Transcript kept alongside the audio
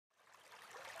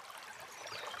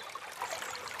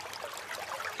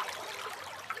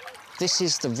This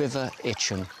is the River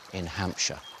Itchen in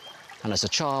Hampshire. And as a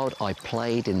child, I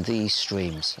played in these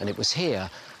streams, and it was here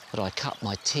that I cut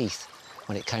my teeth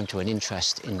when it came to an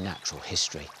interest in natural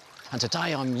history. And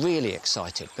today I'm really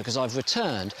excited because I've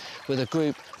returned with a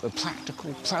group of practical,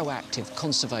 proactive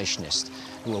conservationists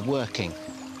who are working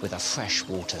with a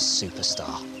freshwater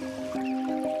superstar.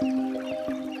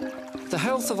 The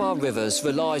health of our rivers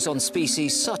relies on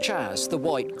species such as the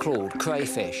white-clawed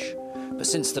crayfish. But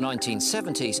since the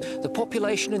 1970s, the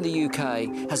population in the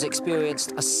UK has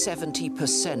experienced a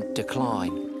 70%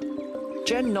 decline.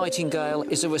 Jen Nightingale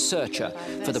is a researcher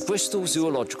for the Bristol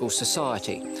Zoological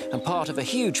Society and part of a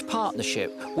huge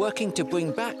partnership working to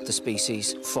bring back the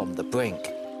species from the brink.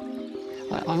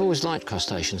 I've always liked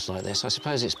crustaceans like this. I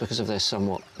suppose it's because of their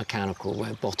somewhat mechanical,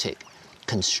 robotic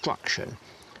construction.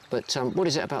 But what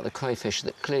is it about the crayfish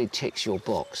that clearly ticks your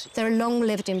box? They're a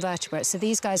long-lived invertebrate, so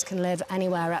these guys can live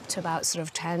anywhere up to about sort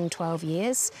of 10, 12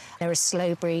 years. They're a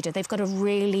slow breeder. They've got a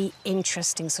really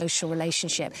interesting social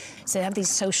relationship. So they have these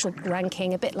social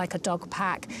ranking, a bit like a dog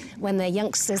pack. When they're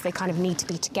youngsters, they kind of need to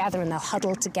be together and they'll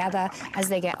huddle together. As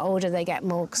they get older, they get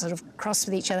more sort of cross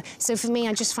with each other. So for me,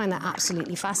 I just find that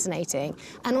absolutely fascinating.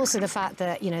 And also the fact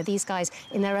that, you know, these guys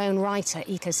in their own right are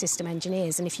ecosystem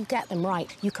engineers. And if you get them right,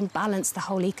 you can balance the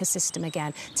whole ecosystem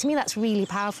again. To me, that's really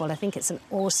powerful. I think it's an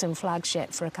awesome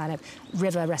flagship for a kind of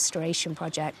river restoration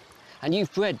project. And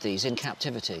you've bred these in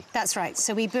captivity? That's right.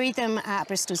 So we breed them at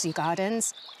Bristol Zoo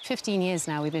Gardens. 15 years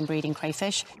now we've been breeding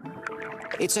crayfish.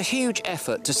 It's a huge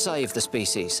effort to save the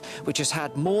species, which has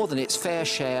had more than its fair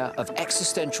share of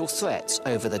existential threats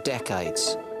over the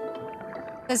decades.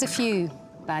 There's a few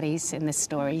baddies in this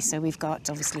story. So we've got,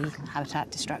 obviously, habitat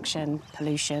destruction,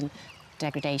 pollution,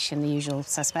 degradation, the usual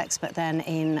suspects. But then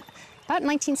in about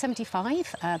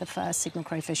 1975, the first signal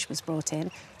crayfish was brought in.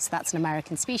 So that's an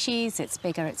American species. It's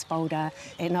bigger, it's bolder.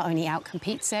 It not only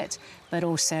outcompetes it, but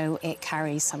also it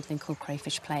carries something called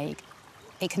crayfish plague.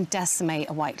 It can decimate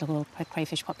a white-clawed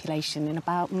crayfish population in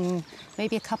about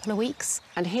maybe a couple of weeks.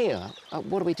 And here,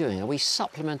 what are we doing? Are we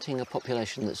supplementing a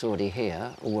population that's already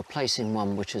here or replacing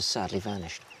one which has sadly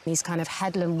vanished? These kind of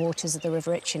headland waters of the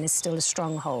River Itchen is still a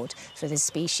stronghold for this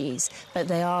species, but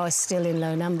they are still in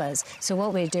low numbers. So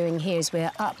what we're doing here is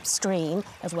we're upstream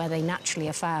of where they naturally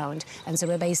are found, and so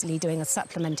we're basically doing a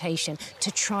supplementation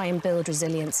to try and build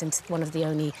resilience into one of the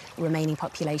only remaining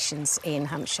populations in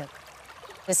Hampshire.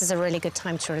 This is a really good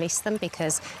time to release them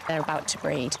because they're about to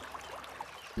breed.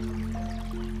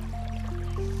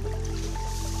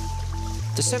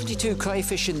 The 72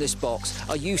 crayfish in this box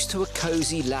are used to a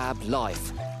cosy lab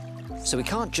life. So we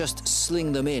can't just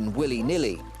sling them in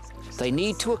willy-nilly. They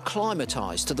need to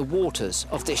acclimatise to the waters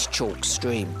of this chalk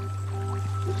stream.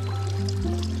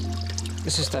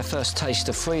 This is their first taste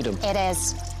of freedom. It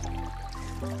is.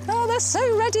 Oh, they're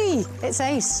so ready. It's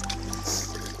ace.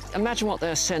 Imagine what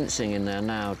they're sensing in there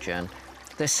now, Jen.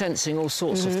 They're sensing all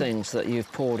sorts of things that you've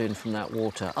poured in from that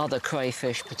water. Other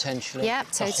crayfish, potentially. Yeah,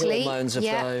 totally. The hormones of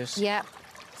those. Yeah.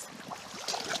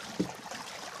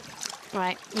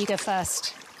 Right, you go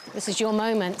first. This is your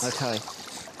moment. OK.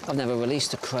 I've never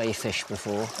released a crayfish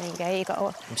before. There you go, you got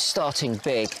all... I'm starting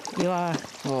big. You are.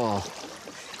 Oh.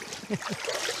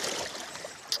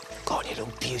 Go on, you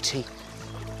little beauty.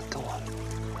 Go on.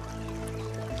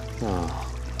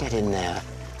 Oh, get in there.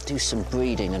 Do some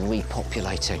breeding and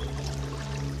repopulating.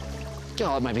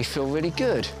 Oh, it made me feel really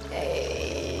good.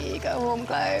 Hey, you got a warm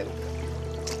glow.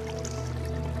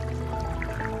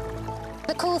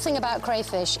 The cool thing about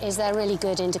crayfish is they're really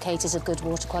good indicators of good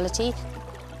water quality.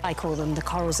 I call them the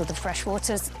corals of the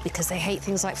freshwaters because they hate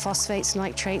things like phosphates,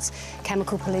 nitrates,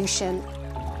 chemical pollution. Do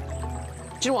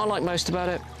you know what I like most about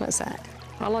it? What's that?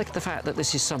 I like the fact that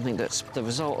this is something that's the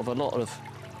result of a lot of,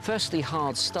 firstly,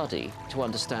 hard study to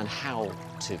understand how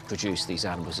to produce these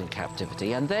animals in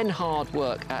captivity, and then hard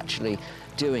work actually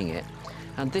doing it.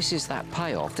 And this is that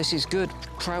payoff. This is good,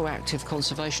 proactive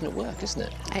conservation at work, isn't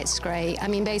it? It's great. I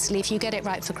mean, basically, if you get it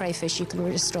right for crayfish, you can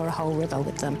restore a whole river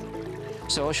with them.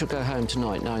 So I shall go home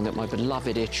tonight knowing that my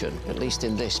beloved Itchen, at least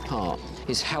in this part,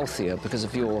 is healthier because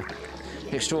of your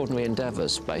extraordinary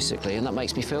endeavours, basically, and that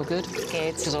makes me feel good.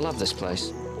 Good. Because I love this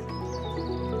place.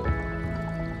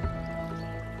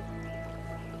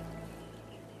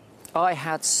 I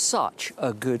had such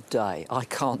a good day, I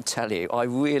can't tell you. I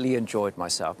really enjoyed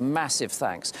myself. Massive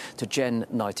thanks to Jen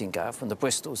Nightingale from the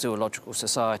Bristol Zoological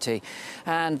Society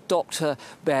and Dr.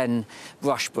 Ben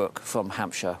Rushbrook from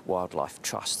Hampshire Wildlife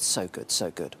Trust. So good,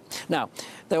 so good. Now,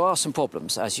 there are some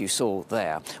problems, as you saw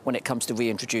there, when it comes to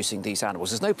reintroducing these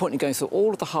animals. There's no point in going through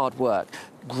all of the hard work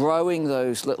growing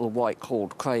those little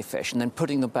white-clawed crayfish and then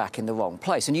putting them back in the wrong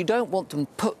place. And you don't want them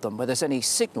to put them where there's any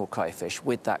signal crayfish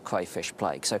with that crayfish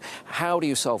plague. So how do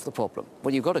you solve the problem?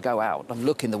 Well, you've got to go out and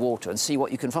look in the water and see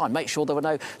what you can find. Make sure there are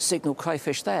no signal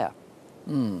crayfish there.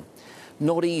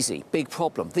 Not easy, big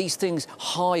problem. These things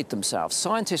hide themselves.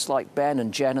 Scientists like Ben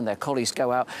and Jen and their colleagues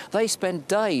go out, they spend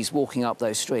days walking up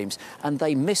those streams and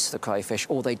they miss the crayfish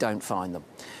or they don't find them.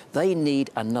 They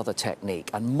need another technique,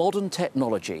 and modern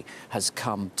technology has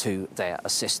come to their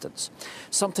assistance.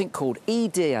 Something called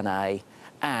eDNA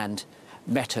and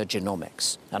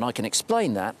metagenomics. And I can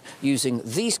explain that using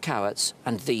these carrots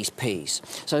and these peas.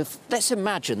 So let's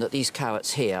imagine that these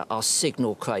carrots here are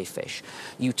signal crayfish.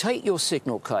 You take your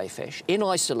signal crayfish in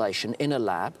isolation in a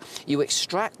lab, you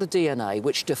extract the DNA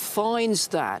which defines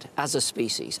that as a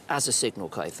species, as a signal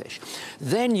crayfish.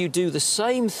 Then you do the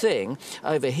same thing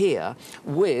over here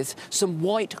with some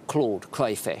white-clawed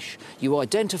crayfish. You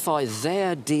identify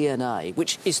their DNA,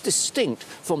 which is distinct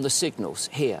from the signals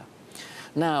here.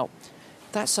 Now,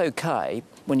 that's okay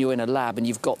when you're in a lab and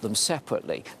you've got them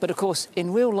separately. But of course,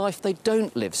 in real life, they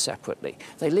don't live separately.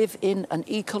 They live in an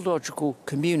ecological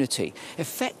community.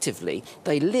 Effectively,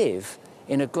 they live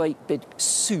in a great big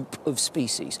soup of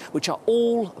species, which are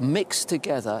all mixed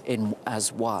together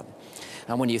as one.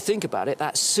 And when you think about it,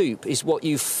 that soup is what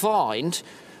you find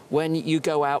when you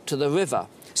go out to the river.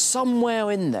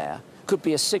 Somewhere in there could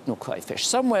be a signal crayfish.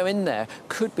 Somewhere in there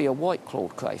could be a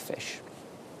white-clawed crayfish.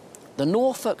 The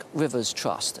Norfolk Rivers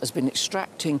Trust has been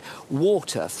extracting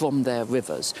water from their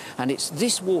rivers, and it's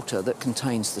this water that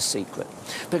contains the secret,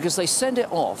 because they send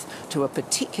it off to a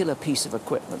particular piece of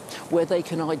equipment where they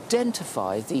can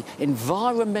identify the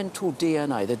environmental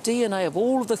DNA, the DNA of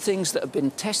all of the things that have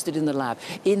been tested in the lab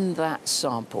in that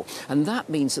sample. And that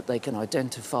means that they can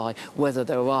identify whether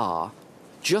there are,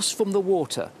 just from the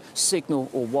water, signal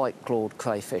or white-clawed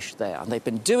crayfish there. And they've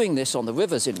been doing this on the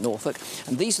rivers in Norfolk,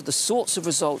 and these are the sorts of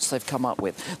results they've come up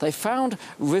with. They found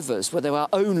rivers where there are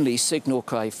only signal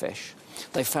crayfish.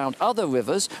 They found other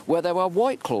rivers where there are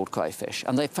white-clawed crayfish,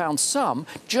 and they found some,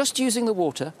 just using the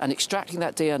water and extracting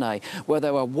that DNA, where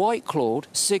there are white-clawed,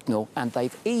 signal, and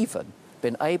they've even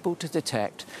been able to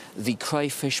detect the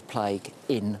crayfish plague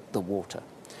in the water.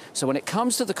 So when it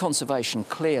comes to the conservation,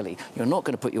 clearly, you're not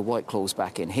going to put your white claws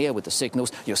back in here with the signals.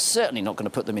 You're certainly not going to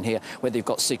put them in here where they've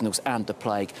got signals and the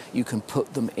plague. You can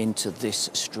put them into this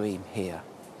stream here.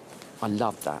 I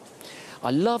love that.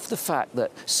 I love the fact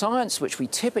that science, which we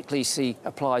typically see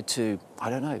applied to, I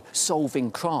don't know,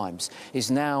 solving crimes, is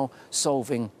now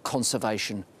solving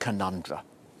conservation conundra.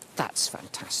 That's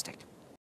fantastic.